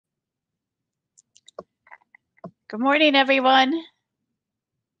Good morning, everyone,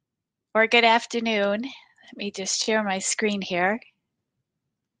 or good afternoon. Let me just share my screen here.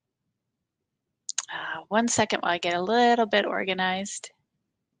 1 second while I get a little bit organized.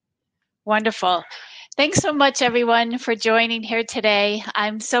 Wonderful. Thanks so much, everyone, for joining here today.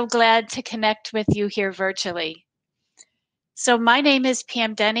 I'm so glad to connect with you here virtually. So my name is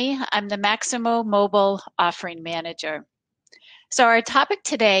Pam Denny. I'm the Maximo Mobile Offering Manager. So our topic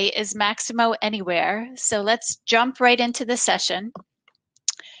today is Maximo Anywhere. So let's jump right into the session.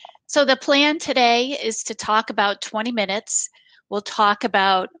 So the plan today is to talk about 20 minutes. We'll talk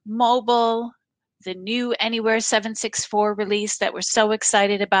about mobile, the new Anywhere 764 release that we're so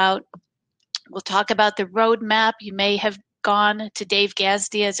excited about. We'll talk about the roadmap. You may have gone to Dave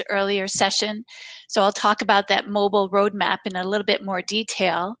Gazdia's earlier session. So I'll talk about that mobile roadmap in a little bit more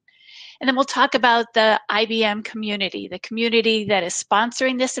detail. And then we'll talk about the IBM community, the community that is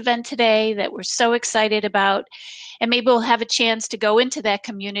sponsoring this event today that we're so excited about. And maybe we'll have a chance to go into that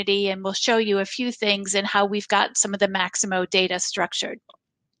community and we'll show you a few things and how we've got some of the Maximo data structured.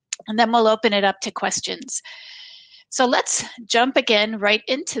 And then we'll open it up to questions. So let's jump again right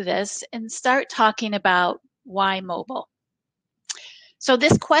into this and start talking about why mobile. So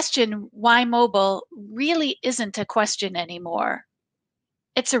this question, why mobile, really isn't a question anymore.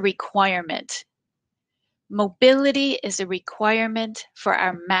 It's a requirement. Mobility is a requirement for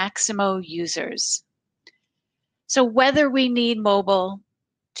our Maximo users. So whether we need mobile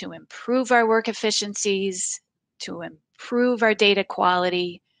to improve our work efficiencies, to improve our data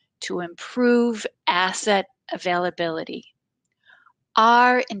quality, to improve asset availability,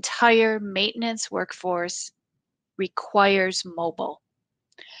 our entire maintenance workforce requires mobile.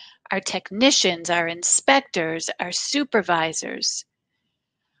 Our technicians, our inspectors, our supervisors,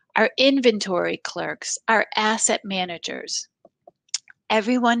 our inventory clerks, our asset managers,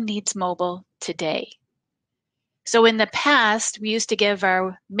 everyone needs mobile today. So in the past, we used to give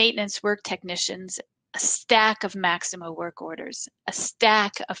our maintenance work technicians a stack of Maximo work orders, a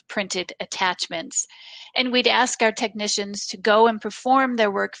stack of printed attachments, and we'd ask our technicians to go and perform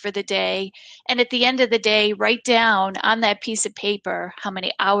their work for the day, and at the end of the day, write down on that piece of paper how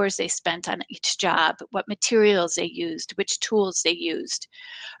many hours they spent on each job, what materials they used, which tools they used.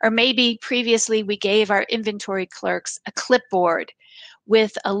 Or maybe previously we gave our inventory clerks a clipboard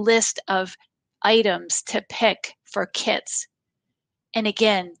with a list of items to pick for kits. And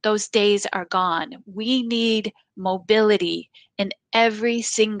again, those days are gone. We need mobility in every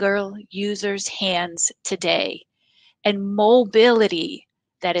single user's hands today. And mobility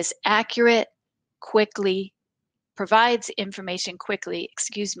that is accurate, quickly, provides information quickly,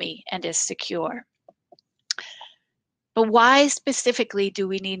 and is secure. But why specifically do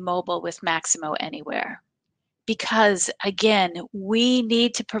we need mobile with Maximo Anywhere? Because again, we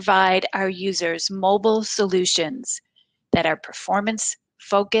need to provide our users mobile solutions that are performance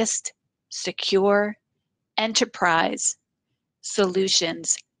focused, secure, enterprise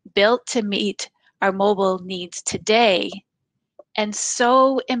solutions built to meet our mobile needs today, and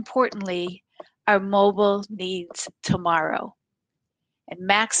so importantly, our mobile needs tomorrow. And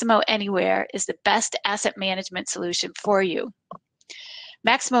Maximo Anywhere is the best asset management solution for you.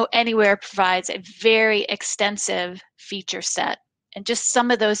 Maximo Anywhere provides a very extensive feature set, and just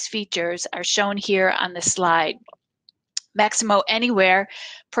some of those features are shown here on the slide. Maximo Anywhere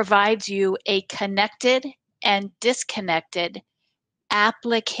provides you a connected and disconnected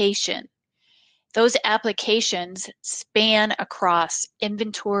application. Those applications span across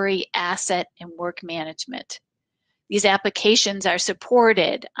inventory, asset, and work management. These applications are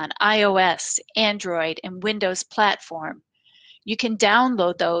supported on iOS, Android, and Windows platform. You can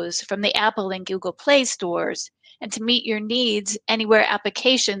download those from the Apple and Google Play stores, and to meet your needs, Anywhere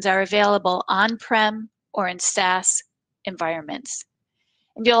applications are available on-prem or in SaaS environments.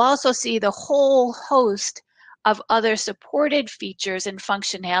 And you'll also see the whole host of other supported features and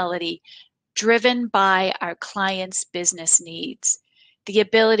functionality driven by our clients' business needs. The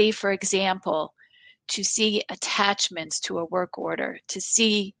ability, for example, to see attachments to a work order, to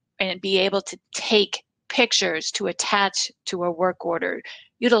see and be able to take pictures to attach to a work order,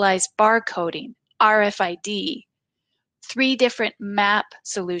 utilize barcoding, RFID, 3 different map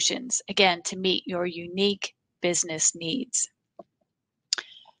solutions, again, to meet your unique business needs.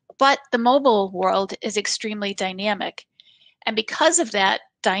 But the mobile world is extremely dynamic. And because of that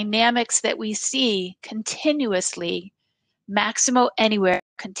dynamics that we see continuously, Maximo Anywhere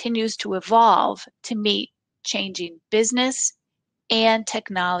continues to evolve to meet changing business and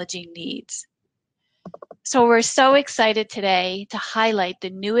technology needs. So we're so excited today to highlight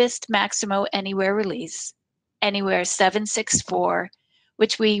the newest Maximo Anywhere release, Anywhere 764,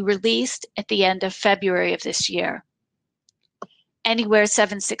 which we released at the end of February of this year. Anywhere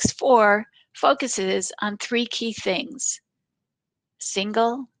 764 focuses on three key things: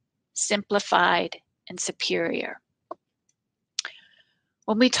 single, simplified, and superior.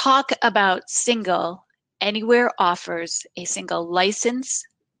 When we talk about single, Anywhere offers a single license,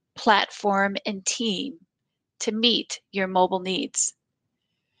 platform, and team to meet your mobile needs.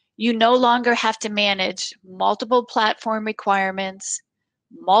 You no longer have to manage multiple platform requirements,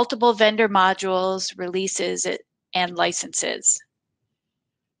 multiple vendor modules, releases, and licenses.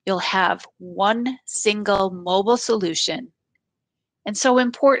 You'll have one single mobile solution. And so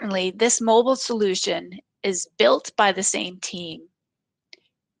importantly, this mobile solution is built by the same team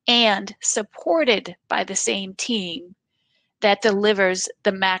and supported by the same team that delivers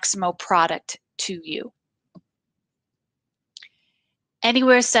the Maximo product to you.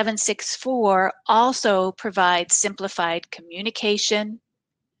 Anywhere 764 also provides simplified communication,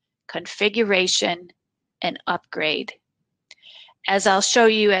 configuration, and upgrade. As I'll show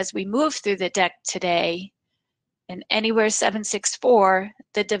you as we move through the deck today, in Anywhere 764,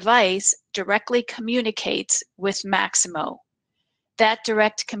 the device directly communicates with Maximo. That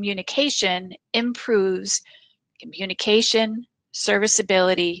direct communication improves communication,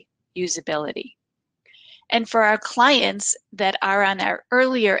 serviceability, usability. And for our clients that are on our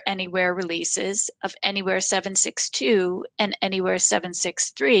earlier Anywhere releases of Anywhere 762 and Anywhere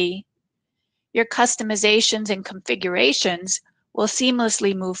 763, your customizations and configurations will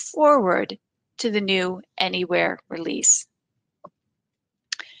seamlessly move forward to the new Anywhere release.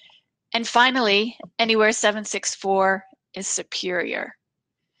 And finally, Anywhere 764 is superior.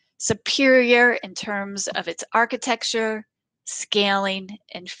 Superior in terms of its architecture, scaling,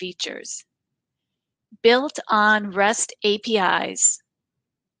 and features. Built on REST APIs,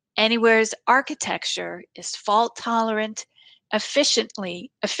 Anywhere's architecture is fault-tolerant, efficient,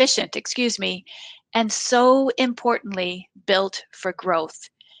 and so importantly, built for growth.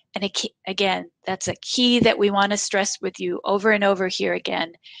 And again, that's a key that we want to stress with you over and over here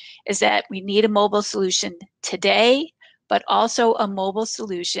again, is that we need a mobile solution today, but also a mobile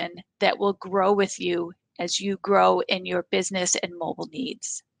solution that will grow with you as you grow in your business and mobile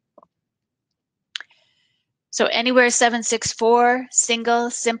needs. So Anywhere 764, single,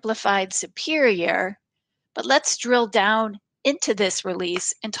 simplified, superior, but let's drill down into this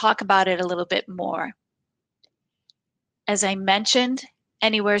release and talk about it a little bit more. As I mentioned,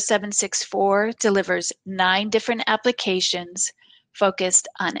 Anywhere 764 delivers 9 different applications focused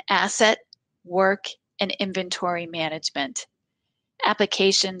on asset, work, and inventory management.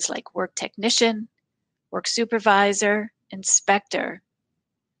 Applications like Work Technician, Work Supervisor, Inspector,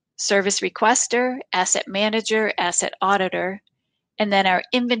 Service Requester, Asset Manager, Asset Auditor, and then our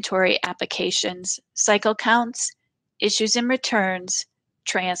inventory applications, cycle counts, issues and returns,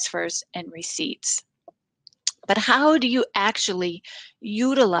 transfers, and receipts. But how do you actually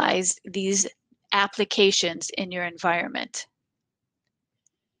utilize these applications in your environment?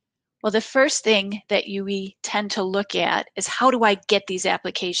 Well, the first thing that we tend to look at is, how do I get these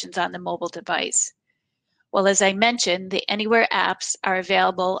applications on the mobile device? Well, as I mentioned, the Anywhere apps are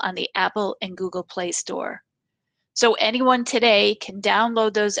available on the Apple and Google Play Store. So anyone today can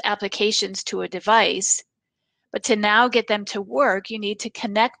download those applications to a device, but to now get them to work, you need to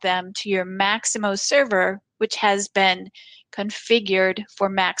connect them to your Maximo server, which has been configured for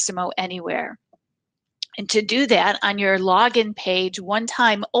Maximo Anywhere. And to do that, on your login page, one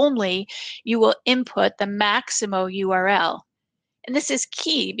time only, you will input the Maximo URL. And this is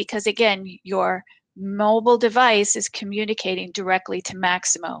key because, again, your mobile device is communicating directly to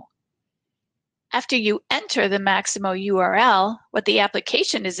Maximo. After you enter the Maximo URL, what the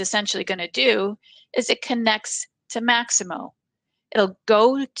application is essentially going to do is it connects to Maximo. It'll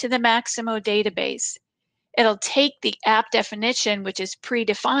go to the Maximo database. It'll take the app definition, which is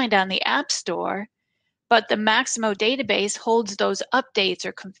predefined on the App Store, but the Maximo database holds those updates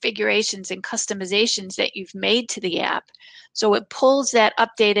or configurations and customizations that you've made to the app. So it pulls that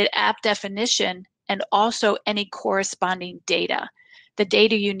updated app definition and also any corresponding data. The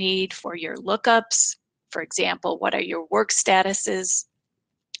data you need for your lookups, for example, what are your work statuses?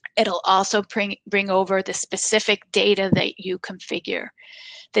 It'll also bring over the specific data that you configure.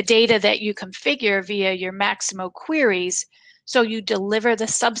 The data that you configure via your Maximo queries, so you deliver the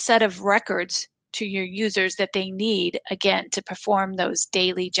subset of records to your users that they need, again, to perform those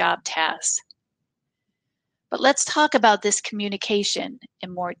daily job tasks. But let's talk about this communication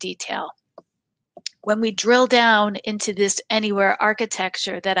in more detail. When we drill down into this Anywhere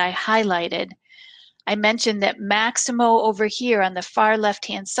architecture that I highlighted, I mentioned that Maximo over here on the far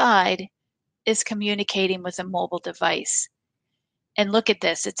left-hand side is communicating with a mobile device. And look at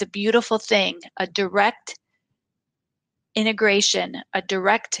this, it's a beautiful thing, a direct integration, a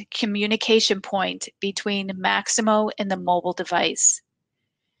direct communication point between Maximo and the mobile device.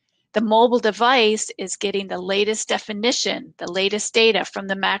 The mobile device is getting the latest definition, the latest data from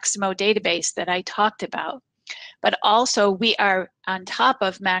the Maximo database that I talked about. But also we are on top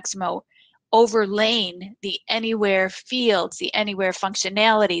of Maximo overlaying the anywhere fields, the anywhere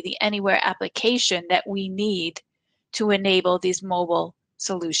functionality, the anywhere application that we need to enable these mobile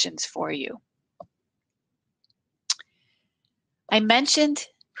solutions for you. I mentioned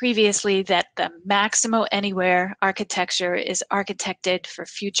previously that the Maximo Anywhere architecture is architected for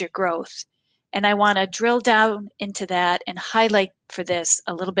future growth. And I want to drill down into that and highlight for this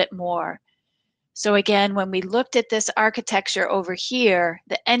a little bit more. So again, when we looked at this architecture over here,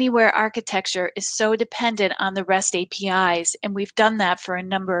 the Anywhere architecture is so dependent on the REST APIs, and we've done that for a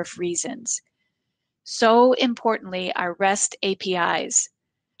number of reasons. So importantly, our REST APIs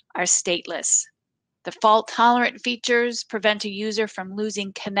are stateless. The fault-tolerant features prevent a user from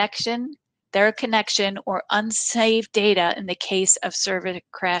losing their connection, or unsaved data in the case of server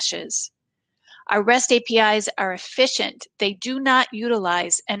crashes. Our REST APIs are efficient. They do not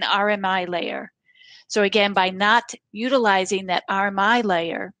utilize an RMI layer. So again, by not utilizing that RMI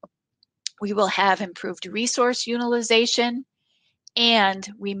layer, we will have improved resource utilization and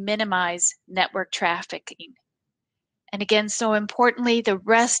we minimize network trafficking. And again, so importantly, the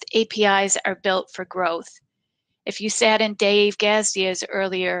REST APIs are built for growth. If you sat in Dave Gazdia's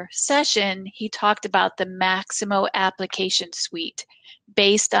earlier session, he talked about the Maximo application suite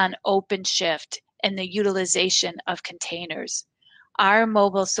based on OpenShift and the utilization of containers. Our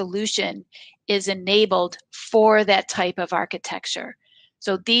mobile solution is enabled for that type of architecture.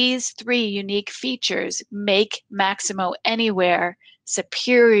 So these three unique features make Maximo Anywhere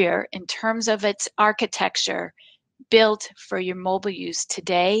superior in terms of its architecture, built for your mobile use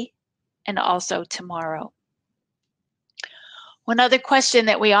today and also tomorrow. One other question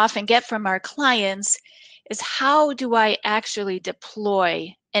that we often get from our clients is, how do I actually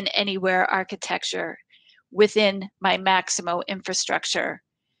deploy an Anywhere architecture within my Maximo infrastructure?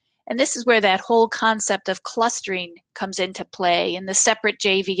 And this is where that whole concept of clustering comes into play, and the separate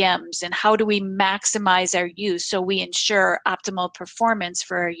JVMs, and how do we maximize our use so we ensure optimal performance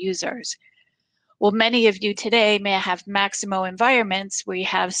for our users. Well, many of you today may have Maximo environments where you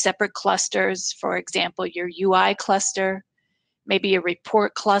have separate clusters, for example, your UI cluster, maybe a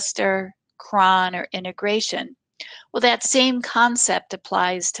report cluster, cron, or integration. Well, that same concept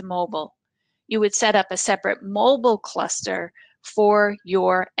applies to mobile. You would set up a separate mobile cluster for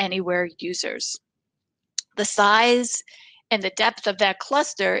your Anywhere users. The size and the depth of that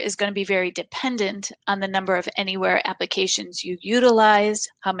cluster is going to be very dependent on the number of Anywhere applications you utilize,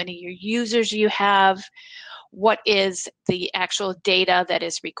 how many users you have, what is the actual data that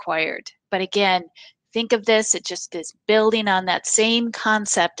is required. But again, think of this, it just is building on that same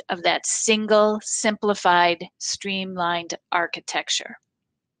concept of that single, simplified, streamlined architecture.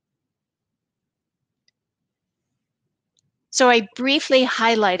 So I briefly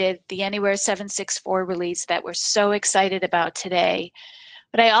highlighted the Anywhere 7.6.4 release that we're so excited about today,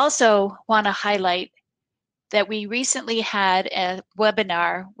 but I also want to highlight that we recently had a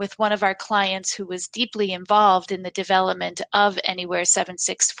webinar with one of our clients who was deeply involved in the development of Anywhere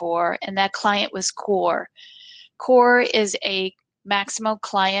 7.6.4, and that client was Core. Core is a Maximo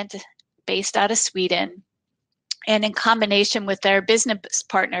client based out of Sweden, and in combination with their business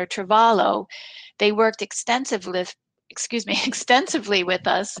partner, Travalo, they worked extensively with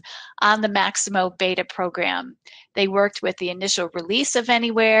us on the Maximo beta program. They worked with the initial release of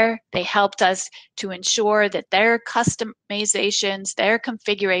Anywhere. They helped us to ensure that their customizations, their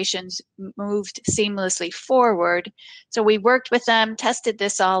configurations moved seamlessly forward. So we worked with them, tested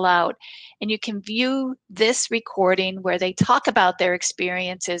this all out, and you can view this recording where they talk about their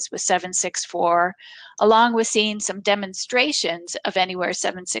experiences with 7.6.4, along with seeing some demonstrations of Anywhere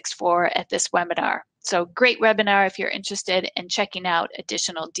 7.6.4 at this webinar. So great webinar if you're interested in checking out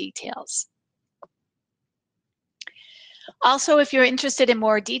additional details. Also, if you're interested in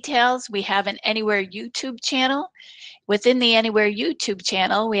more details, we have an Anywhere YouTube channel. Within the Anywhere YouTube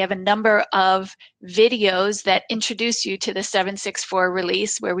channel, we have a number of videos that introduce you to the 7.6.4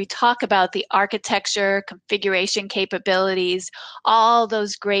 release, where we talk about the architecture, configuration capabilities, all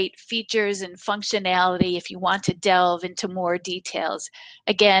those great features and functionality if you want to delve into more details.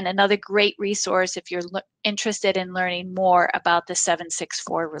 Again, another great resource if you're interested in learning more about the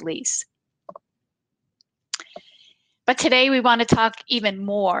 7.6.4 release. But today we want to talk even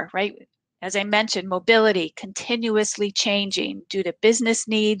more, right? As I mentioned, mobility continuously changing due to business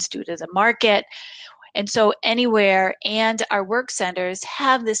needs, due to the market. And so Anywhere and our work centers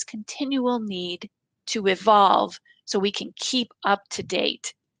have this continual need to evolve so we can keep up to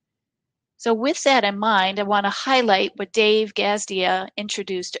date. So with that in mind, I want to highlight what Dave Gazdia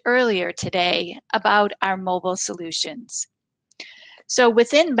introduced earlier today about our mobile solutions. So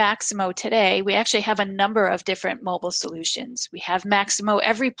within Maximo today, we actually have a number of different mobile solutions. We have Maximo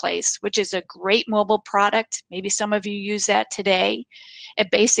Everyplace, which is a great mobile product. Maybe some of you use that today.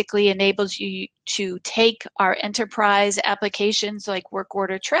 It basically enables you to take our enterprise applications like work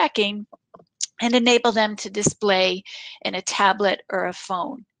order tracking and enable them to display in a tablet or a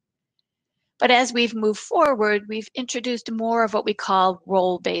phone. But as we've moved forward, we've introduced more of what we call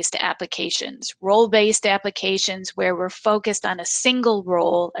role-based applications. Role-based applications where we're focused on a single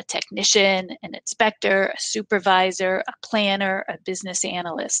role, a technician, an inspector, a supervisor, a planner, a business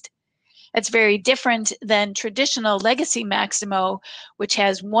analyst. That's very different than traditional legacy Maximo, which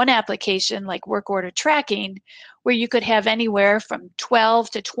has one application like work order tracking, where you could have anywhere from 12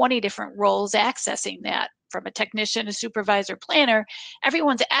 to 20 different roles accessing that. From a technician, a supervisor, planner,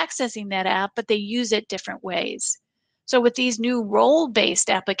 everyone's accessing that app, but they use it different ways. So with these new role-based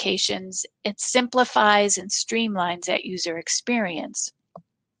applications, it simplifies and streamlines that user experience.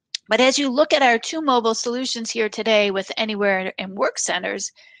 But as you look at our two mobile solutions here today with Anywhere and Work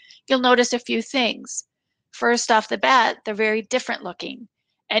Centers, you'll notice a few things. First off the bat, they're very different looking.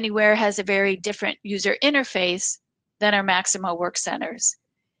 Anywhere has a very different user interface than our Maximo Work Centers.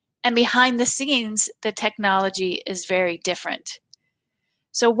 And behind the scenes, the technology is very different.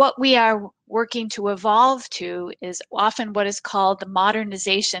 So what we are working to evolve to is often what is called the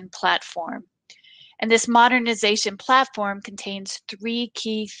modernization platform. And this modernization platform contains three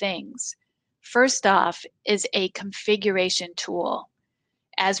key things. First off is a configuration tool.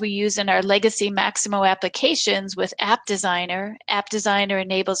 As we use in our legacy Maximo applications with App Designer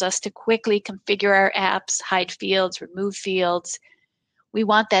enables us to quickly configure our apps, hide fields, remove fields. We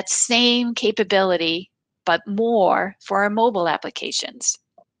want that same capability, but more for our mobile applications.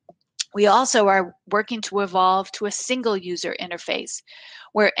 We also are working to evolve to a single user interface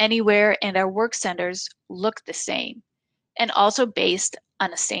where Anywhere and our work centers look the same and also based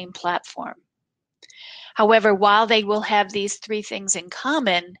on the same platform. However, while they will have these three things in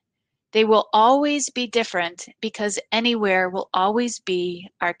common, they will always be different because Anywhere will always be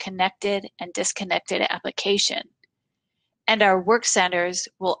our connected and disconnected application. And our work centers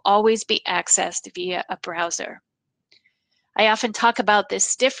will always be accessed via a browser. I often talk about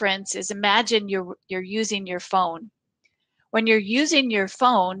this difference is imagine you're using your phone. When you're using your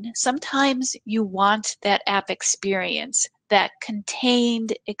phone, sometimes you want that app experience, that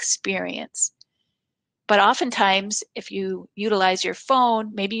contained experience. But oftentimes, if you utilize your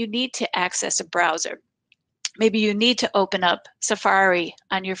phone, maybe you need to access a browser. Maybe you need to open up Safari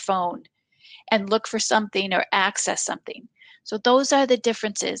on your phone and look for something or access something. So those are the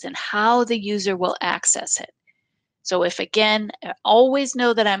differences in how the user will access it. So if again, I always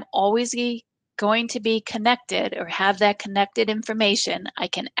know that I'm always going to be connected or have that connected information, I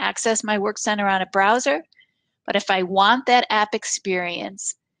can access my work center on a browser. But if I want that app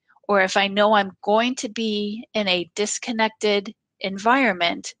experience, or if I know I'm going to be in a disconnected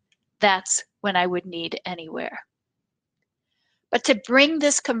environment, that's when I would need Anywhere. But to bring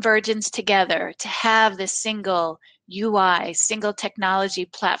this convergence together, to have this single UI, single technology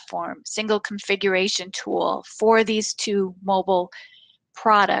platform, single configuration tool for these two mobile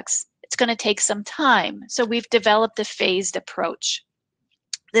products, it's going to take some time. So we've developed a phased approach.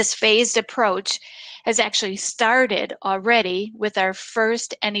 This phased approach has actually started already with our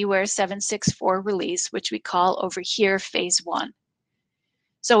first Anywhere 764 release, which we call over here Phase 1.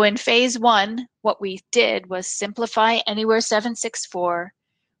 So in Phase 1, what we did was simplify Anywhere 764.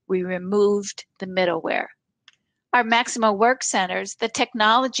 We removed the middleware. Our Maximo Work Centers, the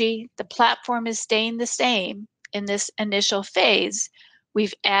technology, the platform is staying the same in this initial phase.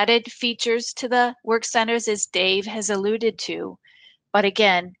 We've added features to the work centers as Dave has alluded to. But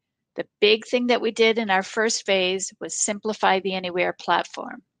again, the big thing that we did in our first phase was simplify the Anywhere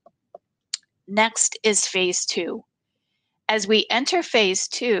platform. Next is Phase 2. As we enter Phase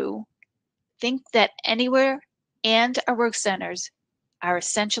 2, think that Anywhere and our work centers are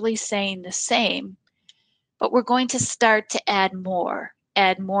essentially saying the same, but we're going to start to add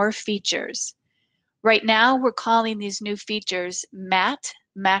more features. Right now, we're calling these new features MAT,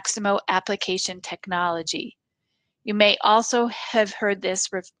 Maximo Application Technology. You may also have heard this,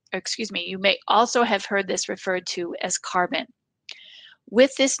 you may also have heard this referred to as Carbon.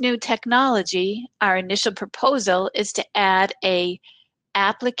 With this new technology, our initial proposal is to add a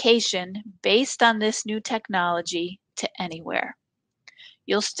application based on this new technology to Anywhere.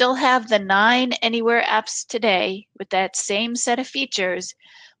 You'll still have the 9 Anywhere apps today with that same set of features,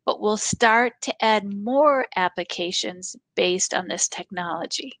 but we'll start to add more applications based on this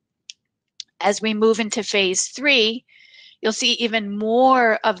technology. As we move into phase 3, you'll see even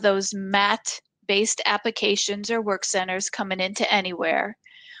more of those MAT-based applications or work centers coming into Anywhere.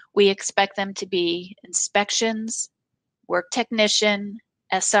 We expect them to be inspections, work technician,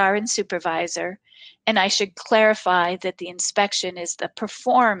 SR, and supervisor. And I should clarify that the inspection is the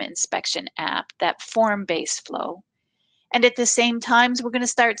Perform inspection app, that form-based flow. And at the same time, we're going to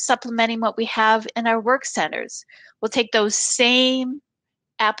start supplementing what we have in our work centers. We'll take those same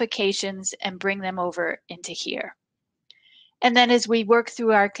applications and bring them over into here. And then as we work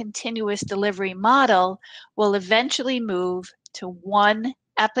through our continuous delivery model, we'll eventually move to one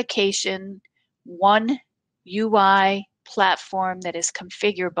application, one UI platform that is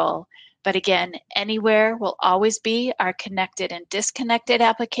configurable. But again, Anywhere will always be our connected and disconnected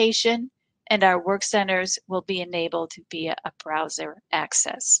application, and our work centers will be enabled via a browser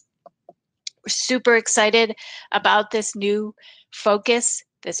access. We're super excited about this new focus,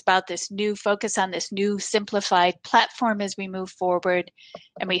 this new focus on this new simplified platform as we move forward,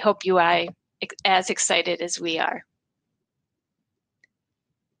 and we hope you are as excited as we are.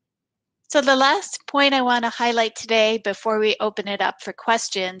 So the last point I want to highlight today before we open it up for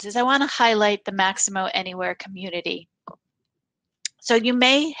questions is I want to highlight the Maximo Anywhere community. So you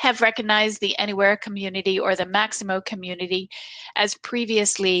may have recognized the Anywhere community or the Maximo community as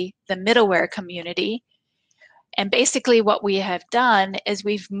previously the middleware community. And basically what we have done is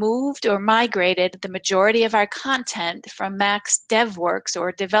we've moved or migrated the majority of our content from Max DevWorks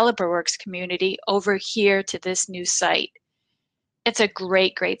or DeveloperWorks community over here to this new site. It's a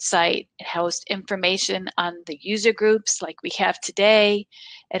great, great site. It hosts information on the user groups like we have today.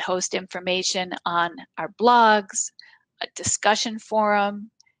 It hosts information on our blogs, a discussion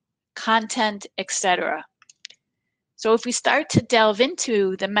forum, content, etc. So if we start to delve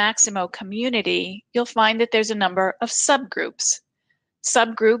into the Maximo community, you'll find that there's a number of subgroups.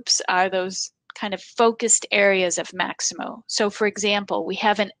 Subgroups are those kind of focused areas of Maximo. So for example, we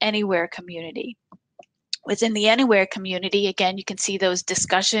have an Anywhere community. Within the Anywhere community, again, you can see those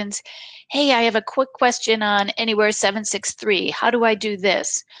discussions. Hey, I have a quick question on Anywhere 763. How do I do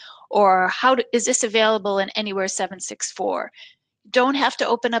this? Or is this available in Anywhere 764? Don't have to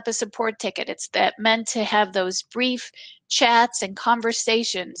open up a support ticket. It's meant to have those brief chats and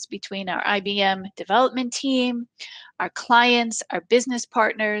conversations between our IBM development team, our clients, our business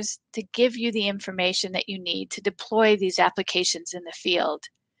partners to give you the information that you need to deploy these applications in the field.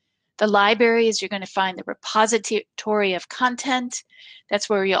 The library is you're going to find the repository of content. That's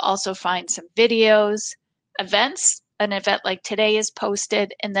where you'll also find some videos, events. An event like today is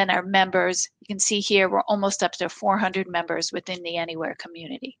posted, and then our members. You can see here we're almost up to 400 members within the Anywhere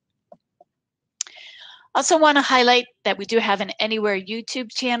community. Also want to highlight that we do have an Anywhere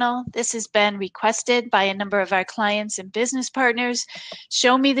YouTube channel. This has been requested by a number of our clients and business partners.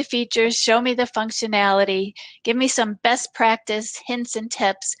 Show me the features, show me the functionality, give me some best practice hints and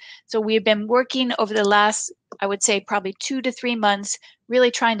tips. So we've been working over the last, I would say probably 2 to 3 months, really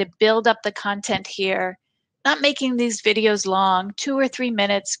trying to build up the content here. Not making these videos long, 2 or 3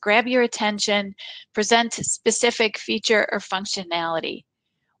 minutes, grab your attention, present a specific feature or functionality.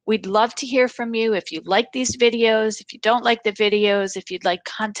 We'd love to hear from you if you like these videos, if you don't like the videos, if you'd like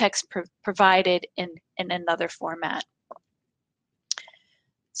context provided in another format.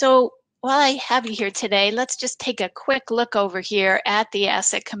 So while I have you here today, let's just take a quick look over here at the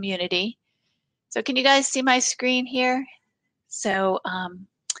asset community. So can you guys see my screen here? So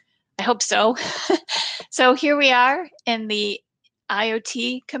I hope so. So here we are in the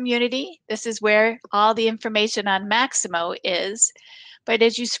IoT community. This is where all the information on Maximo is. But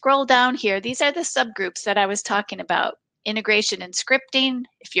as you scroll down here, these are the subgroups that I was talking about. Integration and scripting.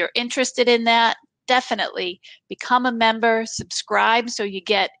 If you're interested in that, definitely become a member, subscribe so you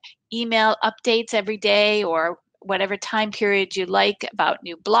get email updates every day or whatever time period you like about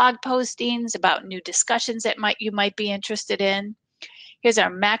new blog postings, about new discussions that you might be interested in. Here's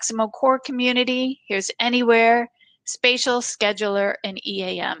our Maximo core community. Here's Anywhere, Spatial, Scheduler, and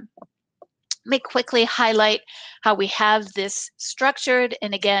EAM. Let me quickly highlight how we have this structured.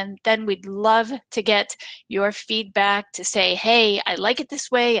 And again, then we'd love to get your feedback to say, hey, I like it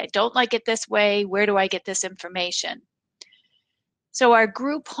this way, I don't like it this way, where do I get this information? So our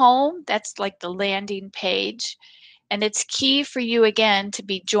group home, that's like the landing page. And it's key for you, again, to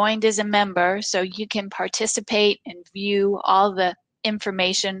be joined as a member so you can participate and view all the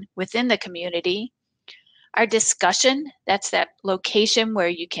information within the community. Our discussion, that's that location where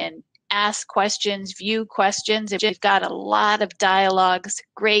you can ask questions, view questions. We've got a lot of dialogues,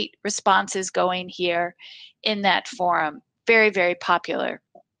 great responses going here in that forum. Very, very popular.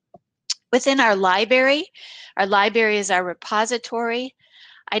 Within our library is our repository.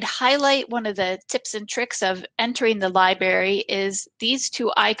 I'd highlight one of the tips and tricks of entering the library is these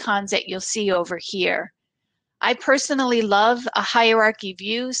two icons that you'll see over here. I personally love a hierarchy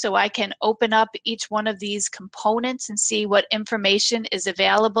view so I can open up each one of these components and see what information is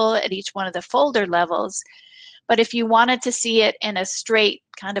available at each one of the folder levels. But if you wanted to see it in a straight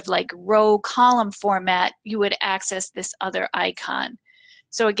kind of like row column format, you would access this other icon.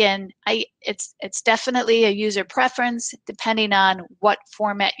 So again, it's definitely a user preference depending on what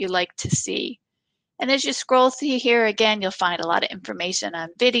format you like to see. And as you scroll through here, again, you'll find a lot of information on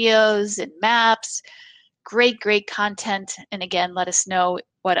videos and maps. Great, great content. And again, let us know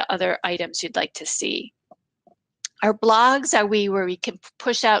what other items you'd like to see. Our blogs are where we can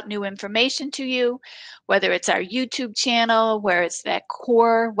push out new information to you, whether it's our YouTube channel, where it's that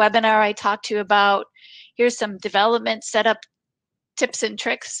core webinar I talked to you about. Here's some development setup tips and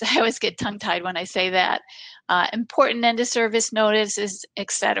tricks. I always get tongue-tied when I say that. Important end of service notices,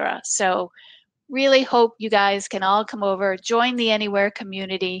 etc. So really hope you guys can all come over, join the Anywhere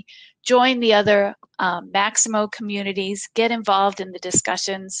community, join the other Maximo communities, get involved in the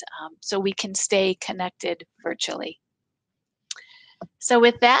discussions so we can stay connected virtually. So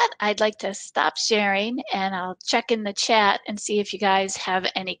with that, I'd like to stop sharing and I'll check in the chat and see if you guys have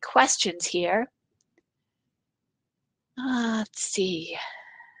any questions here. Let's see.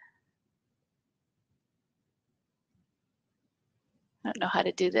 I don't know how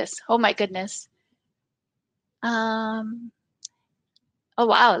to do this. Oh my goodness. Oh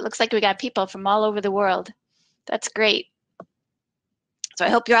wow, it looks like we got people from all over the world. That's great. So I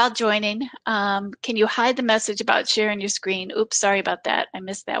hope you're all joining. Can you hide the message about sharing your screen? Oops, sorry about that. I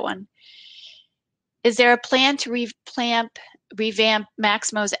missed that one. Is there a plan to revamp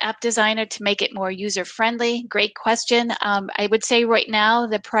Maximo's app designer to make it more user-friendly? Great question. I would say right now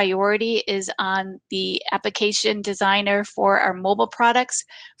the priority is on the application designer for our mobile products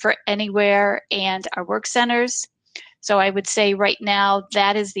for Anywhere and our work centers. So I would say right now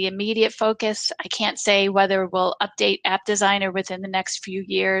that is the immediate focus. I can't say whether we'll update App Designer within the next few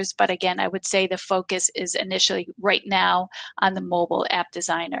years, but again, I would say the focus is initially right now on the mobile App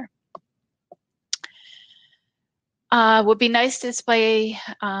Designer. Would be nice to display,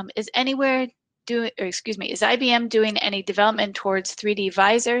 is IBM doing any development towards 3D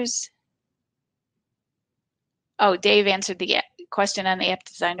visors? Oh, Dave answered the question on the App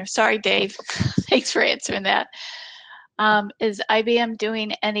Designer. Sorry, Dave. Thanks for answering that. Is IBM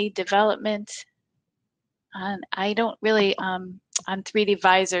doing any development on, I don't really, on 3D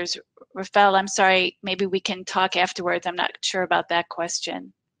visors? Rafael, I'm sorry, maybe we can talk afterwards. I'm not sure about that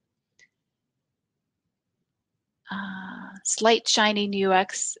question. Slight shining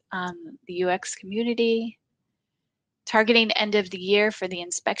UX on the UX community. Targeting end of the year for the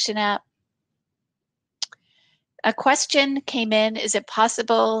inspection app. A question came in, is it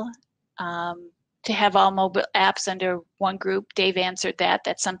possible to have all mobile apps under one group? Dave answered that.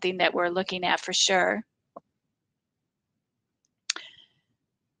 That's something that we're looking at for sure.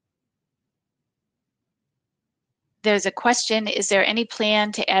 There's a question, is there any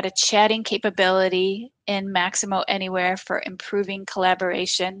plan to add a chatting capability in Maximo Anywhere for improving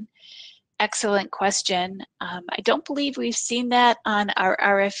collaboration? Excellent question. I don't believe we've seen that on our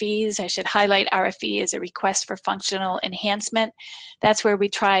RFEs. I should highlight RFE as a request for functional enhancement. That's where we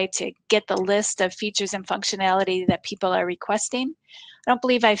try to get the list of features and functionality that people are requesting. I don't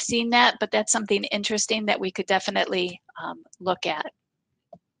believe I've seen that, but that's something interesting that we could definitely look at.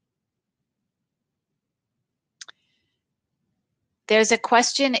 There's a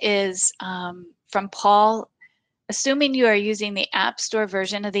question is from Paul, assuming you are using the App Store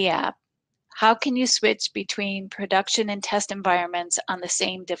version of the app, how can you switch between production and test environments on the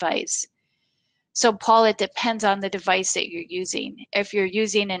same device? So Paul, it depends on the device that you're using. If you're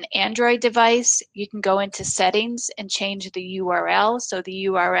using an Android device, you can go into settings and change the URL. So the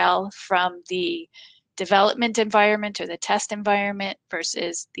URL from the development environment or the test environment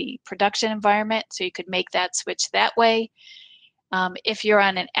versus the production environment. So you could make that switch that way. If you're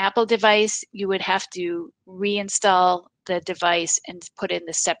on an Apple device, you would have to reinstall the device and put in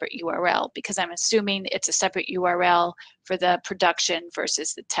the separate URL, because I'm assuming it's a separate URL for the production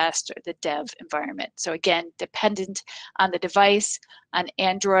versus the test or the dev environment. So again, dependent on the device. On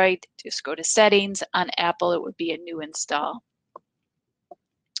Android, just go to settings. On Apple, it would be a new install.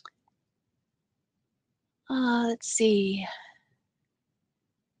 Let's see.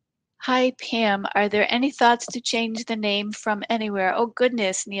 Hi, Pam. Are there any thoughts to change the name from Anywhere? Oh,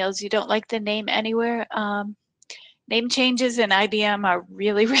 goodness, Niels, you don't like the name Anywhere? Name changes in IBM are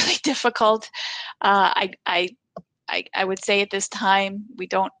really, really difficult. I would say at this time, we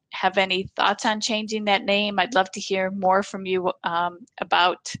don't have any thoughts on changing that name. I'd love to hear more from you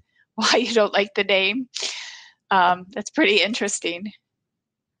about why you don't like the name. That's pretty interesting.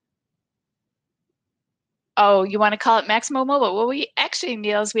 Oh, you want to call it Maximo Mobile? Well, we actually,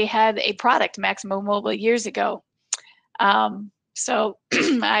 Niels, we had a product, Maximo Mobile, years ago. So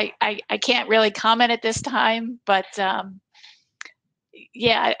I can't really comment at this time, but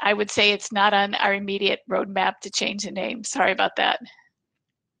yeah, I would say it's not on our immediate roadmap to change the name. Sorry about that.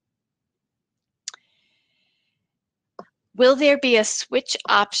 Will there be a switch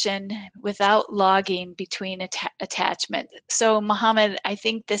option without logging between attachment? So Mohammed, I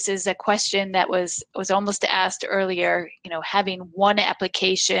think this is a question that was almost asked earlier, you know, having one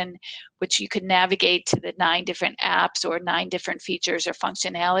application which you could navigate to the 9 different apps or 9 different features or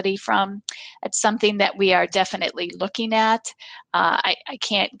functionality from. It's something that we are definitely looking at. I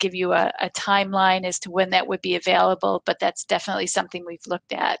can't give you a timeline as to when that would be available, but that's definitely something we've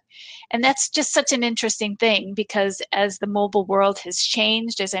looked at. And that's just such an interesting thing because as the mobile world has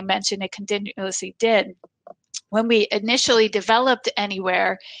changed, as I mentioned, it continuously did. When we initially developed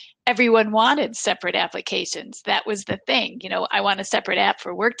Anywhere, everyone wanted separate applications. That was the thing. You know, I want a separate app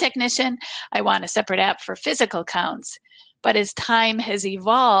for work technician. I want a separate app for physical counts. But as time has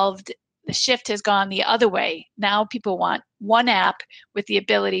evolved, the shift has gone the other way. Now people want one app with the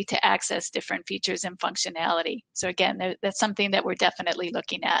ability to access different features and functionality. So again, that's something that we're definitely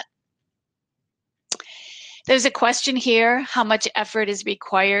looking at. There's a question here, how much effort is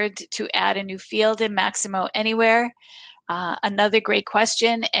required to add a new field in Maximo Anywhere? Another great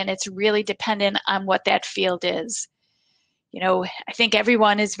question, and it's really dependent on what that field is. You know, I think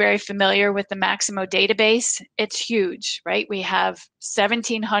everyone is very familiar with the Maximo database. It's huge, right? We have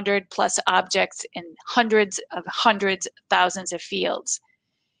 1,700 plus objects in hundreds, thousands of fields.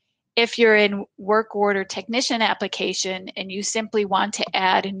 If you're in work order technician application and you simply want to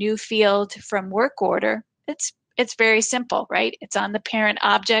add a new field from work order, it's very simple, right? It's on the parent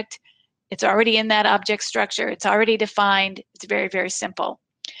object. It's already in that object structure. It's already defined. It's very, very simple.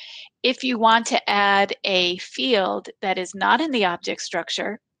 If you want to add a field that is not in the object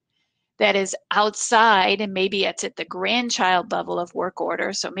structure, that is outside, and maybe it's at the grandchild level of work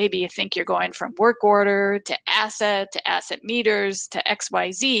order. So maybe you think you're going from work order to asset meters to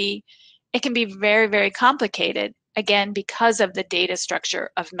XYZ. It can be very, very complicated, again, because of the data structure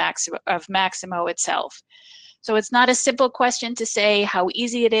of Maximo itself. So it's not a simple question to say how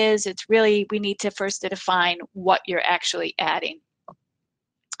easy it is. It's really, we need to first define what you're actually adding.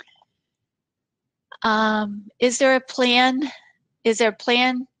 Is there a plan? Is there a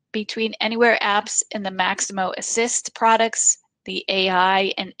plan between Anywhere apps and the Maximo Assist products, the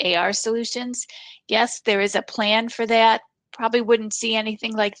AI and AR solutions? Yes, there is a plan for that. Probably wouldn't see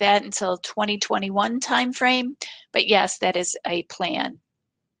anything like that until 2021 timeframe, but yes, that is a plan.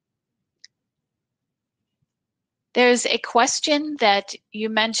 There's a question that you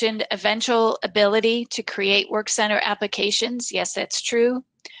mentioned, eventual ability to create Workcenter applications. Yes, that's true.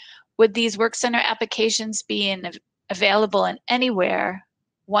 Would these Workcenter applications be available in Anywhere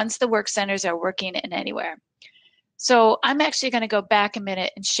once the Workcenters are working in Anywhere? So I'm actually going to go back a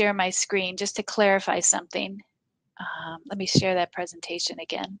minute and share my screen just to clarify something. Let me share that presentation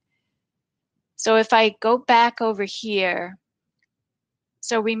again. So if I go back over here,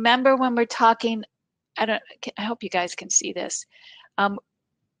 so remember when we're talking, I hope you guys can see this. Let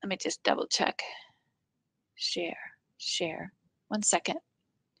me just double check. Share. 1 second.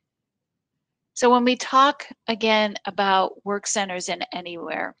 So when we talk again about Workcenters in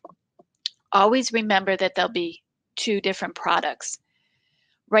Anywhere, always remember that there'll be 2 different products.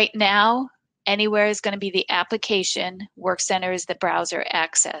 Right now, Anywhere is going to be the application, Workcenter is the browser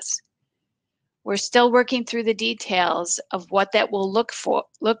access. We're still working through the details of what that will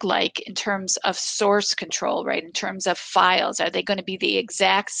look like in terms of source control, right? In terms of files, are they going to be the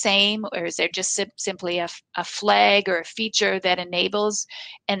exact same, or is there just simply a flag or a feature that enables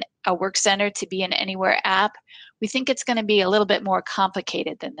a Workcenter to be an Anywhere app? We think it's going to be a little bit more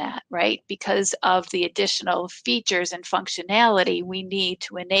complicated than that, right? Because of the additional features and functionality we need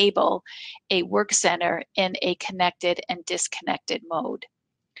to enable a Workcenter in a connected and disconnected mode.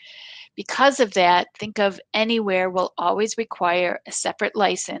 Because of that, think of Anywhere will always require a separate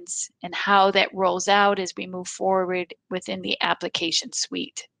license, and how that rolls out as we move forward within the application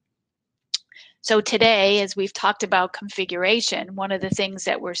suite. So today, as we've talked about configuration, one of the things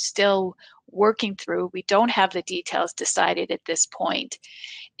that we're still working through, we don't have the details decided at this point,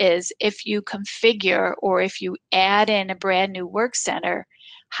 is if you configure or if you add in a brand new work center,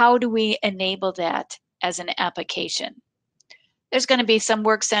 how do we enable that as an application? There's going to be some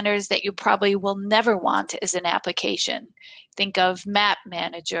work centers that you probably will never want as an application. Think of Map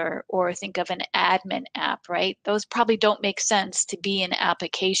Manager or think of an admin app, right? Those probably don't make sense to be an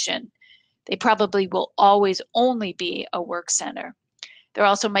application. They probably will always only be a work center. There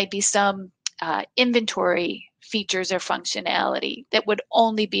also might be some inventory features or functionality that would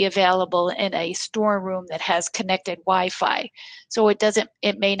only be available in a storeroom that has connected Wi-Fi. So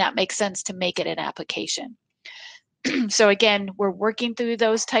it may not make sense to make it an application. So again, we're working through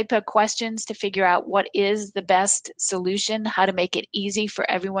those type of questions to figure out what is the best solution, how to make it easy for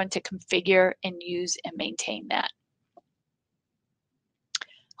everyone to configure and use and maintain that.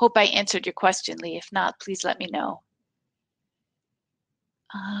 Hope I answered your question, Lee. If not, please let me know.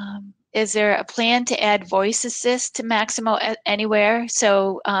 Is there a plan to add voice assist to Maximo Anywhere?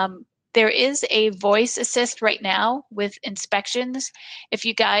 So there is a voice assist right now with inspections. If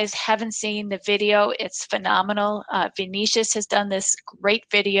you guys haven't seen the video, it's phenomenal. Vinicius has done this great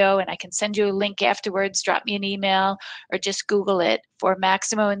video, and I can send you a link afterwards. Drop me an email or just Google it for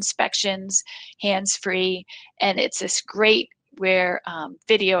Maximo inspections, hands-free. And it's this great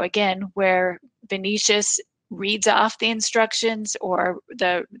video, again, where Vinicius reads off the instructions or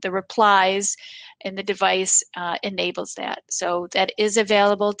the replies, and the device enables that. So that is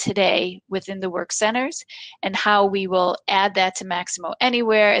available today within the work centers, and how we will add that to Maximo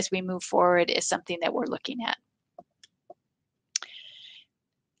Anywhere as we move forward is something that we're looking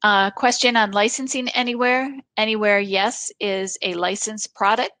at. Question on licensing Anywhere. Anywhere, yes, is a licensed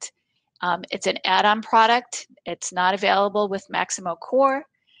product. It's an add-on product. It's not available with Maximo Core.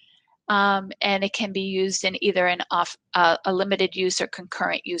 And it can be used in either a limited use or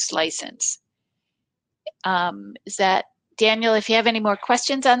concurrent use license. Is that, Daniel, if you have any more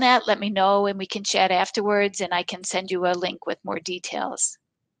questions on that, let me know and we can chat afterwards, and I can send you a link with more details.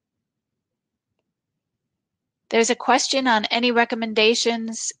 There's a question on any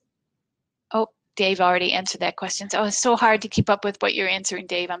recommendations. Oh, Dave already answered that question. Oh, it's so hard to keep up with what you're answering,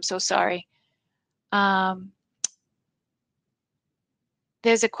 Dave. I'm so sorry.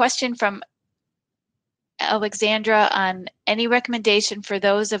 There's a question from Alexandra on any recommendation for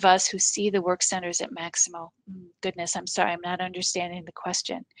those of us who see the work centers at Maximo. Goodness, I'm sorry, I'm not understanding the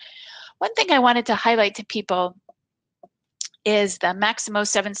question. One thing I wanted to highlight to people is the Maximo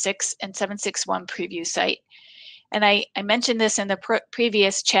 7.6 and 7.6.1 preview site. And I mentioned this in the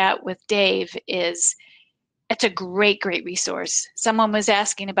previous chat with Dave, is it's a great, great resource. Someone was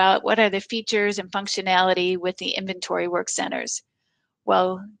asking about what are the features and functionality with the inventory work centers.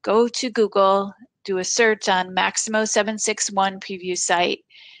 Well, go to Google, do a search on Maximo 7.6.1 preview site.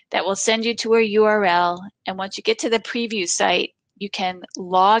 That will send you to a URL. And once you get to the preview site, you can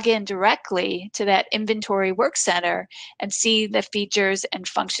log in directly to that inventory work center and see the features and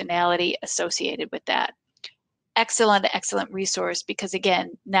functionality associated with that. Excellent, excellent resource, because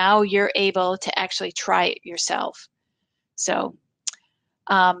again, now you're able to actually try it yourself. So,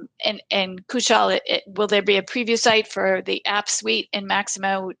 and Kushal, will there be a preview site for the app suite in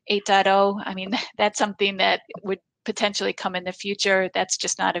Maximo 8.0? I mean, that's something that would potentially come in the future. That's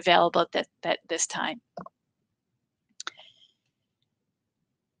just not available at this time.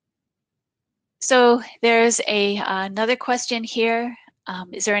 So there's another question here.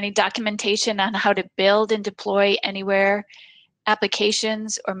 Is there any documentation on how to build and deploy Anywhere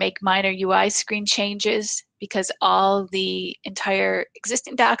applications or make minor UI screen changes? Because all the entire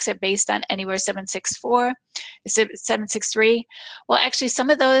existing docs are based on Anywhere 7.6.4, 7.6.3. Well, actually, some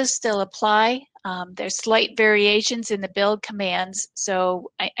of those still apply. There's slight variations in the build commands. So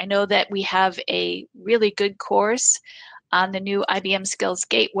I know that we have a really good course on the new IBM Skills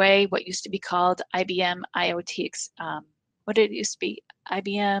Gateway, what used to be called IBM IoT. What did it used to be?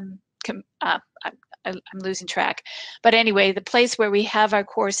 IBM, I'm losing track. But anyway, the place where we have our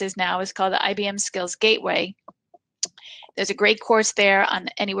courses now is called the IBM Skills Gateway. There's a great course there on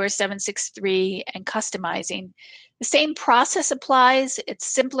Anywhere 7.6.3 and customizing. The same process applies. It's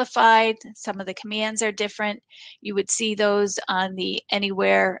simplified. Some of the commands are different. You would see those on the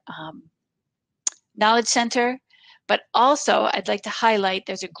Anywhere Knowledge Center. But also, I'd like to highlight,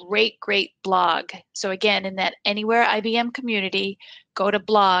 there's a great, great blog. So again, in that Anywhere IBM community, go to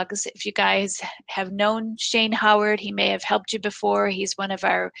blogs. If you guys have known Shane Howard, he may have helped you before. He's one of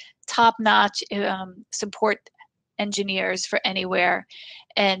our top-notch support engineers for Anywhere.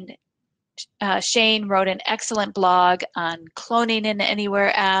 And Shane wrote an excellent blog on cloning in the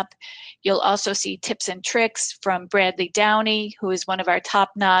Anywhere app. You'll also see tips and tricks from Bradley Downey, who is one of our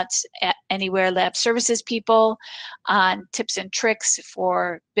top-notch Anywhere Lab Services people, on tips and tricks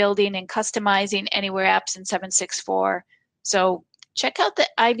for building and customizing Anywhere apps in 764. So check out the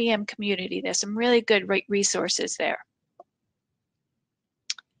IBM community. There's some really good resources there.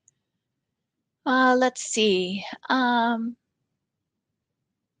 Let's see.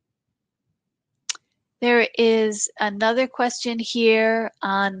 There is another question here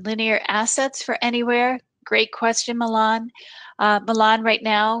on linear assets for Anywhere. Great question, Milan. Milan, right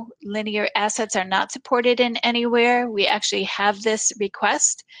now, linear assets are not supported in Anywhere. We actually have this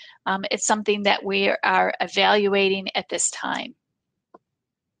request. It's something that we are evaluating at this time.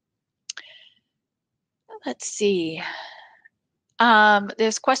 Let's see.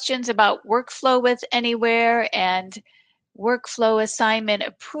 There's questions about workflow with Anywhere and workflow assignment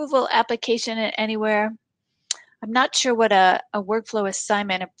approval application at Anywhere. I'm not sure what a workflow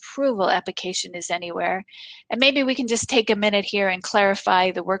assignment approval application is Anywhere. And maybe we can just take a minute here and clarify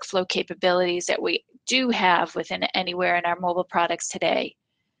the workflow capabilities that we do have within Anywhere in our mobile products today.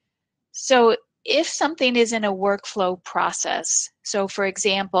 So if something is in a workflow process, so for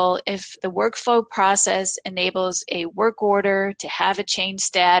example, if the workflow process enables a work order to have a change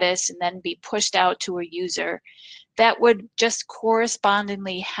status and then be pushed out to a user, that would just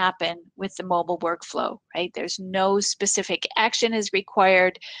correspondingly happen with the mobile workflow, right? There's no specific action is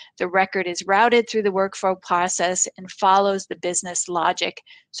required. The record is routed through the workflow process and follows the business logic,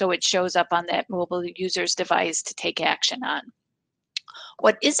 so it shows up on that mobile user's device to take action on.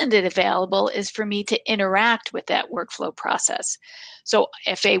 What isn't available is for me to interact with that workflow process. So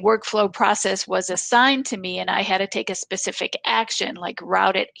if a workflow process was assigned to me and I had to take a specific action, like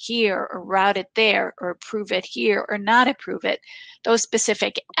route it here or route it there or approve it here or not approve it, those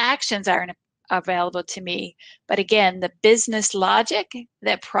specific actions aren't available to me. But again, the business logic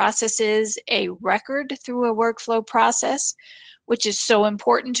that processes a record through a workflow process, which is so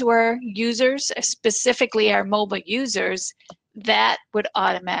important to our users, specifically our mobile users, that would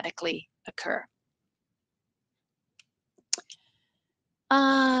automatically occur.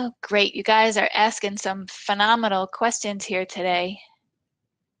 Great, you guys are asking some phenomenal questions here today.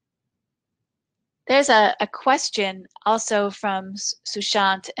 There's a question also from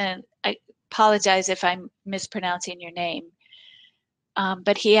Sushant, and I apologize if I'm mispronouncing your name.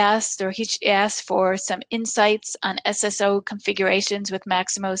 But he asked for some insights on SSO configurations with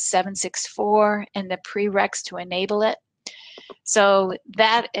Maximo 764 and the prereqs to enable it. So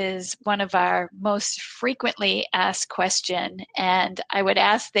that is one of our most frequently asked questions, and I would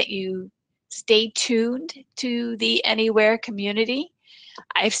ask that you stay tuned to the Anywhere community.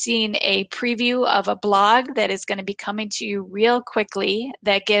 I've seen a preview of a blog that is going to be coming to you real quickly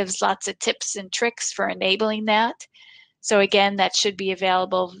that gives lots of tips and tricks for enabling that. So again, that should be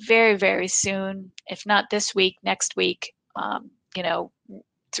available very, very soon. If not this week, next week. You know,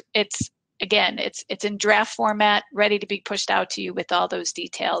 it's in draft format, ready to be pushed out to you with all those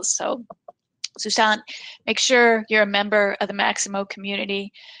details. So Sushant, make sure you're a member of the Maximo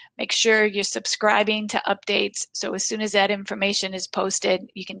community. Make sure you're subscribing to updates. So as soon as that information is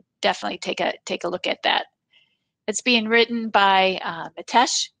posted, you can definitely take a look at that. It's being written by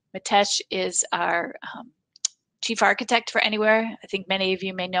Mitesh. Mitesh is our chief architect for Anywhere. I think many of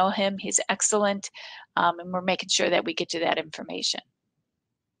you may know him. He's excellent, and we're making sure that we get you that information.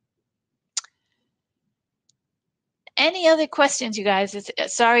 Any other questions, you guys?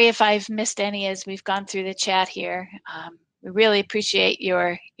 Sorry if I've missed any as we've gone through the chat here. We really appreciate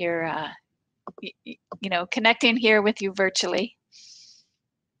your connecting here with you virtually.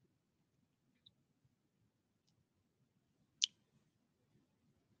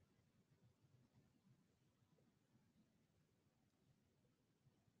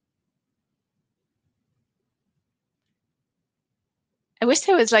 I wish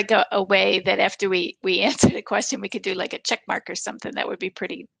there was like a way that after we answered a question, we could do like a check mark or something. That would be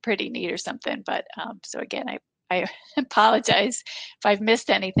pretty neat or something. But so again, I apologize if I've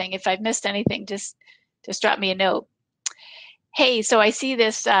missed anything. If I've missed anything, just drop me a note. Hey, so I see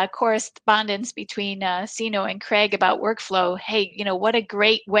this correspondence between Sino and Craig about workflow. Hey, what a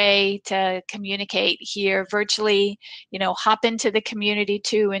great way to communicate here virtually. Hop into the community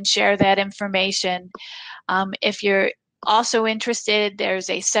too and share that information. If you're also interested, there's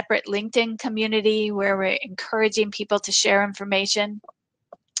a separate LinkedIn community where we're encouraging people to share information.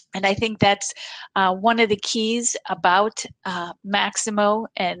 And I think that's one of the keys about Maximo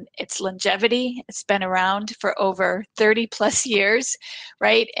and its longevity. It's been around for over 30 plus years,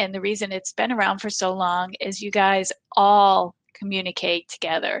 right? And the reason it's been around for so long is you guys all communicate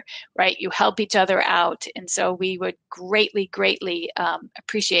together, right? You help each other out. And so we would greatly, greatly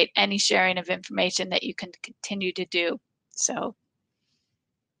appreciate any sharing of information that you can continue to do. So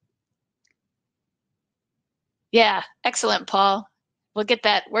yeah, excellent, Paul. We'll get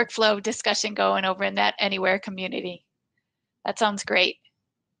that workflow discussion going over in that Anywhere community. That sounds great.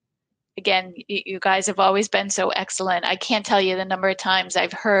 Again, you guys have always been so excellent. I can't tell you the number of times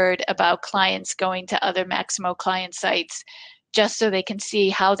I've heard about clients going to other Maximo client sites just so they can see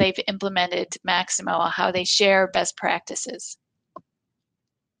how they've implemented Maximo, how they share best practices.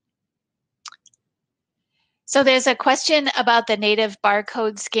 So there's a question about the native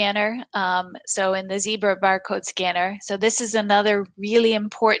barcode scanner. So in the Zebra barcode scanner. So this is another really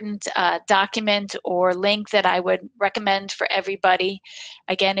important document or link that I would recommend for everybody.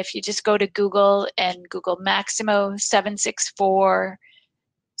 Again, if you just go to Google and Google Maximo 764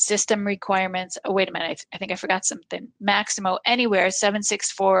 system requirements. Oh, wait a minute. I think I forgot something. Maximo Anywhere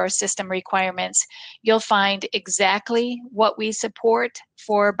 764 system requirements. You'll find exactly what we support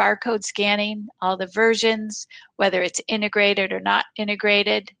for barcode scanning, all the versions, whether it's integrated or not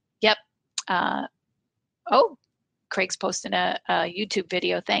integrated. Yep. Oh, Craig's posting a YouTube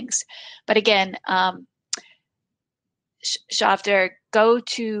video. Thanks. But again, Shafter, go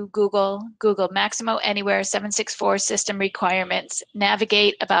to Google Maximo Anywhere 764 system requirements,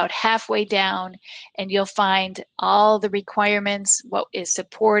 navigate about halfway down, and you'll find all the requirements, what is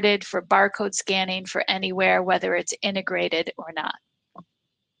supported for barcode scanning for Anywhere, whether it's integrated or not.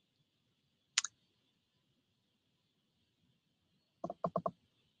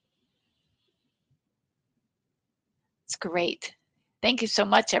 It's great. Thank you so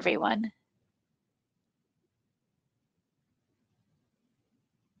much, everyone.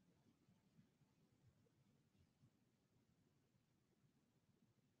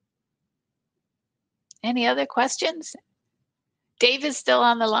 Any other questions? Dave is still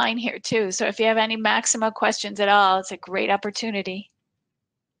on the line here too, so if you have any Maximo questions at all, it's a great opportunity.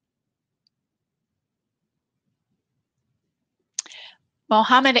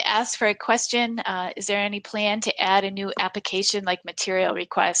 Mohammed asked for a question. Is there any plan to add a new application like material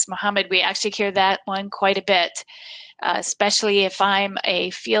requests? Mohammed, we actually hear that one quite a bit, especially if I'm a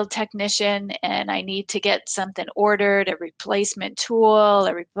field technician and I need to get something ordered, a replacement tool,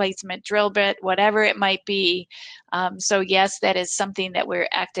 a replacement drill bit, whatever it might be. So yes, that is something that we're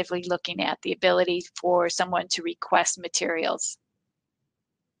actively looking at, the ability for someone to request materials.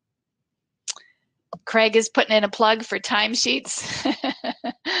 Craig is putting in a plug for timesheets.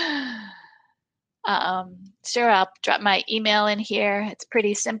 Sure, I'll drop my email in here. It's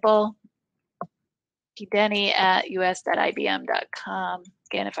pretty simple. Denny@us.ibm.com.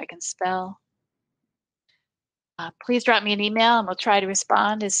 Again, if I can spell. Please drop me an email and we'll try to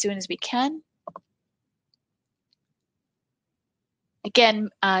respond as soon as we can. Again,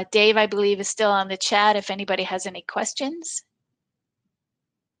 Dave, I believe, is still on the chat if anybody has any questions.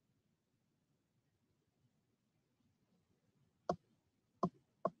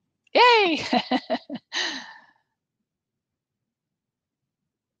 Yay!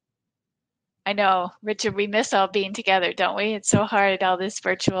 I know, Richard, we miss all being together, don't we? It's so hard, all this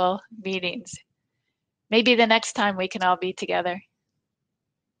virtual meetings. Maybe the next time we can all be together.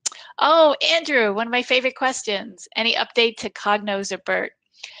 Oh, Andrew, one of my favorite questions. Any update to Cognos or BERT?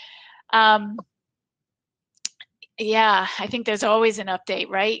 Yeah, I think there's always an update,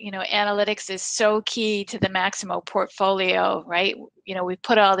 right? You know, analytics is so key to the Maximo portfolio, right? You know, we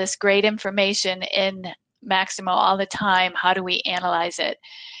put all this great information in Maximo all the time. How do we analyze it?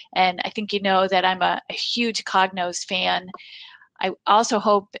 And I think you know that I'm a huge Cognos fan. I also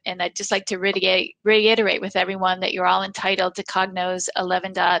hope, and I'd just like to reiterate with everyone that you're all entitled to Cognos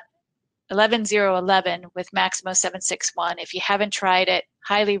 11.011 with Maximo 761. If you haven't tried it,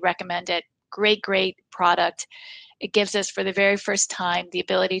 highly recommend it. Great, great product. It gives us, for the very first time, the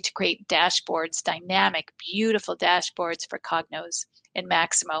ability to create dashboards, dynamic, beautiful dashboards for Cognos in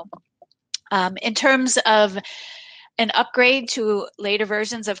Maximo. In terms of an upgrade to later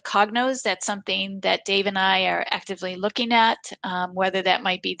versions of Cognos, that's something that Dave and I are actively looking at, whether that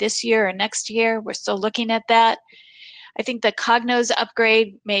might be this year or next year. We're still looking at that. I think the Cognos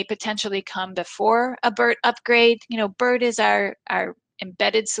upgrade may potentially come before a BERT upgrade. You know, BERT is our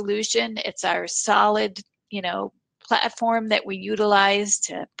embedded solution. It's our solid, you know, platform that we utilize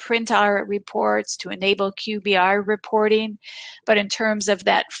to print our reports, to enable QBR reporting. But in terms of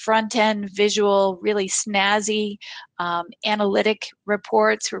that front-end visual, really snazzy analytic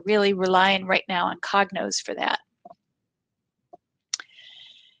reports, we're really relying right now on Cognos for that.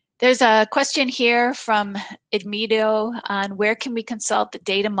 There's a question here from Edmido on where can we consult the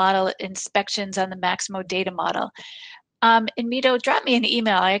data model inspections on the Maximo data model. And Mito, drop me an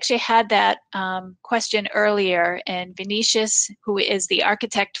email. I actually had that question earlier, and Vinicius, who is the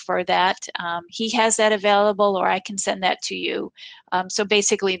architect for that, he has that available, or I can send that to you. So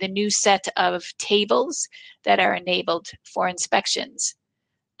basically the new set of tables that are enabled for inspections.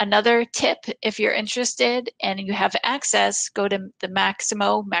 Another tip, if you're interested and you have access, go to the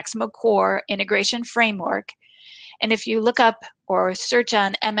Maximo Core Integration Framework. And if you look up or search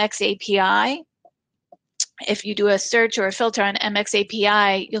on MX API, if you do a search or a filter on MX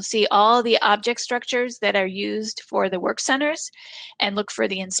API, you'll see all the object structures that are used for the work centers, and look for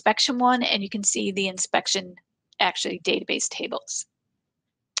the inspection one, and you can see the inspection actually database tables.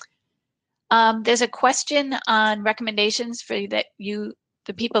 There's a question on recommendations for the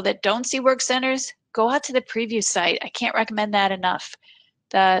people that don't see work centers. Go out to the preview site. I can't recommend that enough.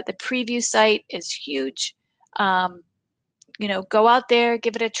 The preview site is huge. You know, go out there,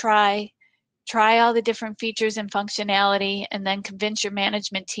 give it a try. Try all the different features and functionality, and then convince your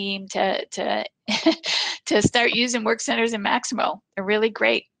management team to to start using work centers in Maximo. They're really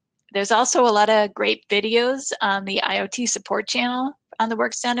great. There's also a lot of great videos on the IoT support channel on the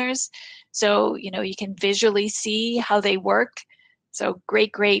work centers. So, you know, you can visually see how they work. So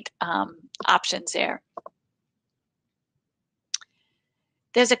great options there.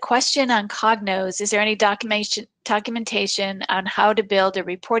 There's a question on Cognos. Is there any documentation on how to build a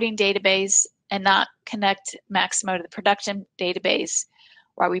reporting database and not connect Maximo to the production database,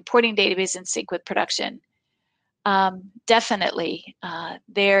 or reporting database in sync with production? Definitely.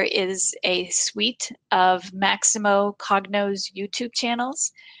 There is a suite of Maximo Cognos YouTube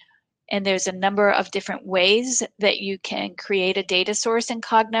channels, and there's a number of different ways that you can create a data source in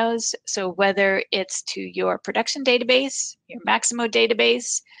Cognos. So whether it's to your production database, your Maximo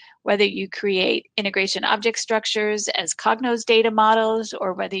database, whether you create integration object structures as Cognos data models,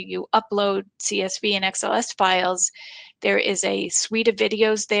 or whether you upload CSV and XLS files, there is a suite of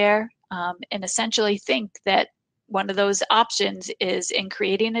videos there. And essentially think that one of those options is in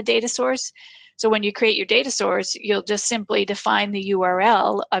creating a data source. So when you create your data source, you'll just simply define the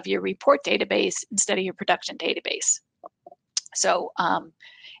URL of your report database instead of your production database. So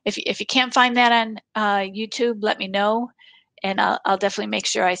if you can't find that on YouTube, let me know, and I'll definitely make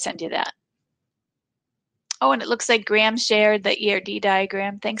sure I send you that. Oh, and it looks like Graham shared the ERD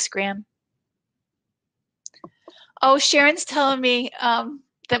diagram. Thanks, Graham. Oh, Sharon's telling me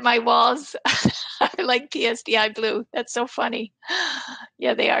that my walls are like PSDI blue. That's so funny.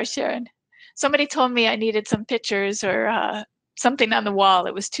 Yeah, they are, Sharon. Somebody told me I needed some pictures or something on the wall.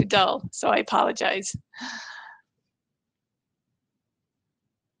 It was too dull, so I apologize.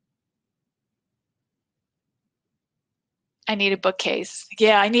 I need a bookcase.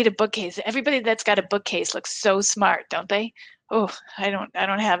 Yeah, I need a bookcase. Everybody that's got a bookcase looks so smart, don't they? Oh, I don't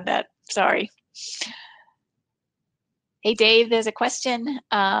have that. Sorry. Hey, Dave, there's a question.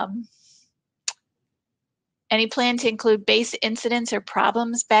 Any plan to include base incidents or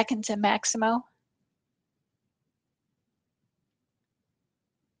problems back into Maximo?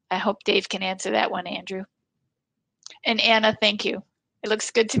 I hope Dave can answer that one, Andrew. And Anna, thank you. It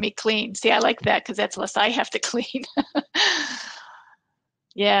looks good to me clean. See, I like that because that's less I have to clean.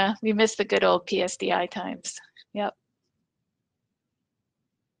 Yeah, we miss the good old PSDI times. Yep.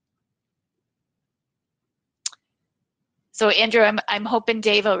 So Andrew, I'm hoping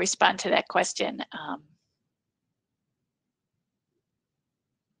Dave will respond to that question.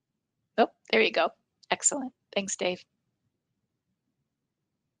 Oh, there you go. Excellent. Thanks, Dave.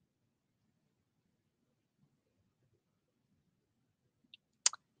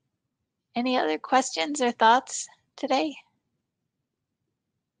 Any other questions or thoughts today?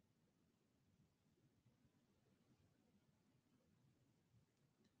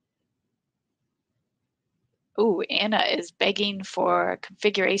 Ooh, Anna is begging for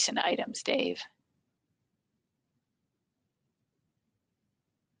configuration items, Dave.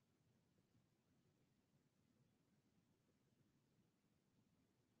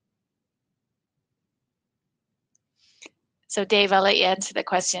 So Dave, I'll let you answer the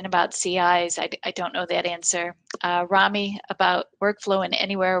question about CIs. I don't know that answer. Rami, about workflow and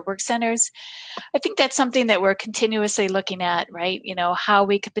anywhere work centers. I think that's something that we're continuously looking at, right? You know, how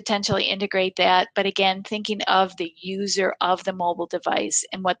we could potentially integrate that. But again, thinking of the user of the mobile device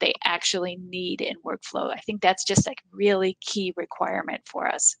and what they actually need in workflow. I think that's just like really key requirement for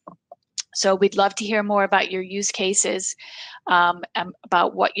us. So we'd love to hear more about your use cases,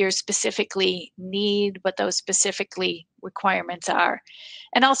 about what you specifically need, what those specifically requirements are.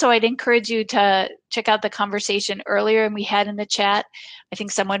 And also I'd encourage you to check out the conversation earlier and we had in the chat. I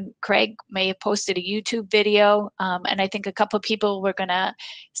think Craig may have posted a YouTube video, and I think a couple of people were gonna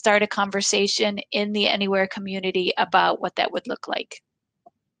start a conversation in the Anywhere community about what that would look like.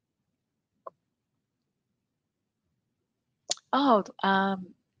 Oh,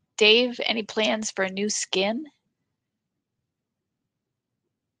 Dave, any plans for a new skin?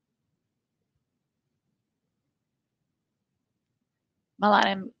 Milan,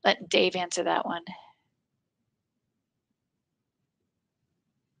 I'm letting Dave answer that one.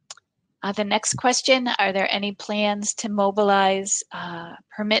 The next question, are there any plans to mobilize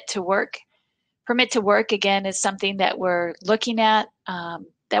permit to work? Permit to work, again, is something that we're looking at.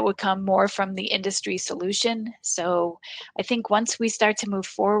 That would come more from the industry solution. So I think once we start to move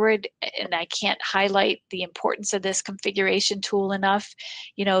forward, and I can't highlight the importance of this configuration tool enough,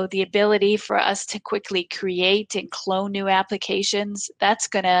 you know, the ability for us to quickly create and clone new applications, that's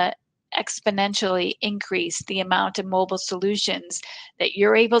going to exponentially increase the amount of mobile solutions that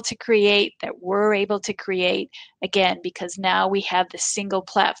you're able to create, that we're able to create, again, because now we have the single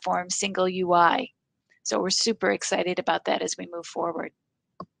platform, single UI. So we're super excited about that as we move forward.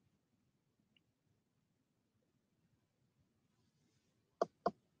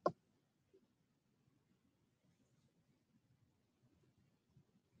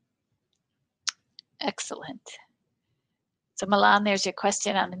 Excellent. So Milan, there's your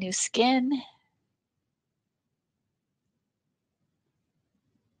question on the new skin.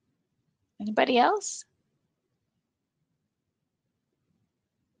 Anybody else?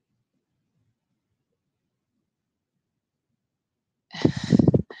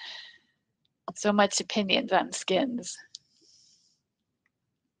 So much opinions on skins.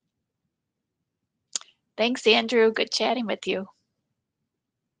 Thanks, Andrew. Good chatting with you.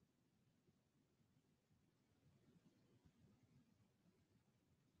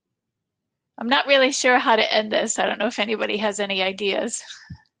 I'm not really sure how to end this. I don't know if anybody has any ideas.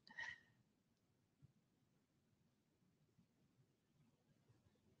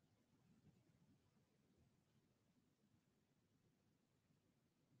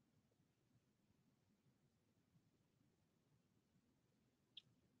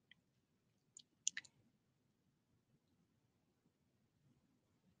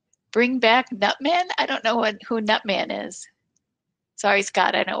 Bring back Nutman? I don't know who Nutman is. Sorry,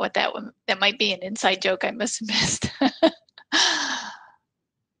 Scott, I don't know what that one, that might be an inside joke I must have missed.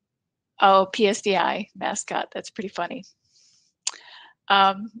 Oh, PSDI mascot, that's pretty funny.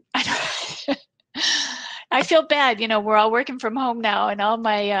 I feel bad, you know, we're all working from home now and all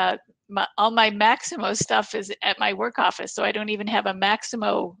my Maximo stuff is at my work office, so I don't even have a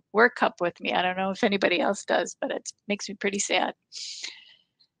Maximo work cup with me. I don't know if anybody else does, but it makes me pretty sad.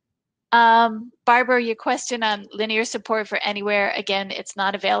 Barbara, your question on linear support for Anywhere, again, it's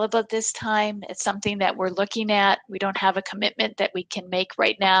not available at this time. It's something that we're looking at. We don't have a commitment that we can make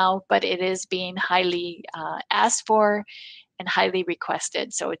right now, but it is being highly asked for and highly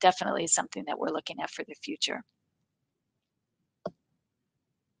requested. So it definitely is something that we're looking at for the future.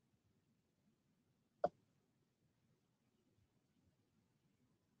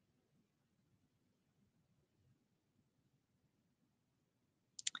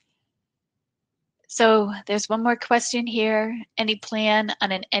 So there's one more question here. Any plan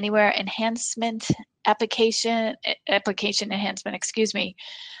on an Anywhere enhancement application enhancement, excuse me,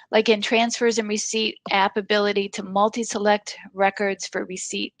 like in transfers and receipt app ability to multi-select records for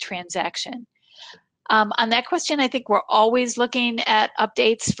receipt transaction? On that question, I think we're always looking at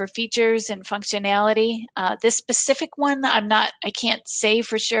updates for features and functionality. This specific one, I can't say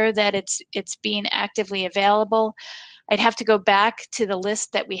for sure that it's being actively available. I'd have to go back to the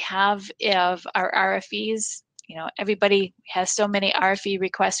list that we have of our RFEs. You know, everybody has so many RFE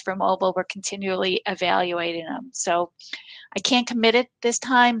requests for mobile. We're continually evaluating them. So I can't commit it this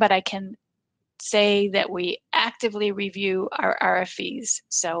time, but I can say that we actively review our RFEs.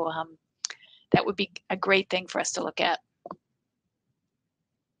 So that would be a great thing for us to look at.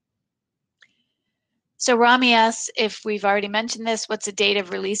 So Rami asks if we've already mentioned this, what's the date of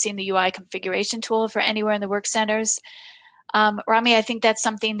releasing the UI configuration tool for Anywhere in the work centers? Rami, I think that's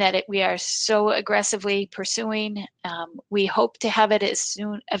something that we are so aggressively pursuing. We hope to have it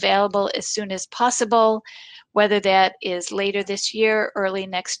available as soon as possible, whether that is later this year, early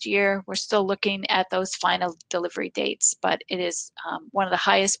next year. We're still looking at those final delivery dates, but it is one of the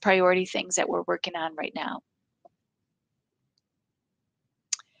highest priority things that we're working on right now.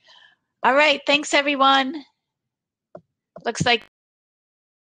 All right, thanks everyone. Looks like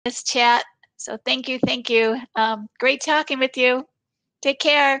this chat. So thank you, thank you. Great talking with you. Take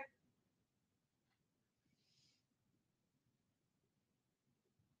care.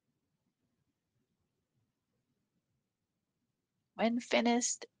 When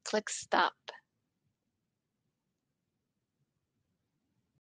finished, click stop.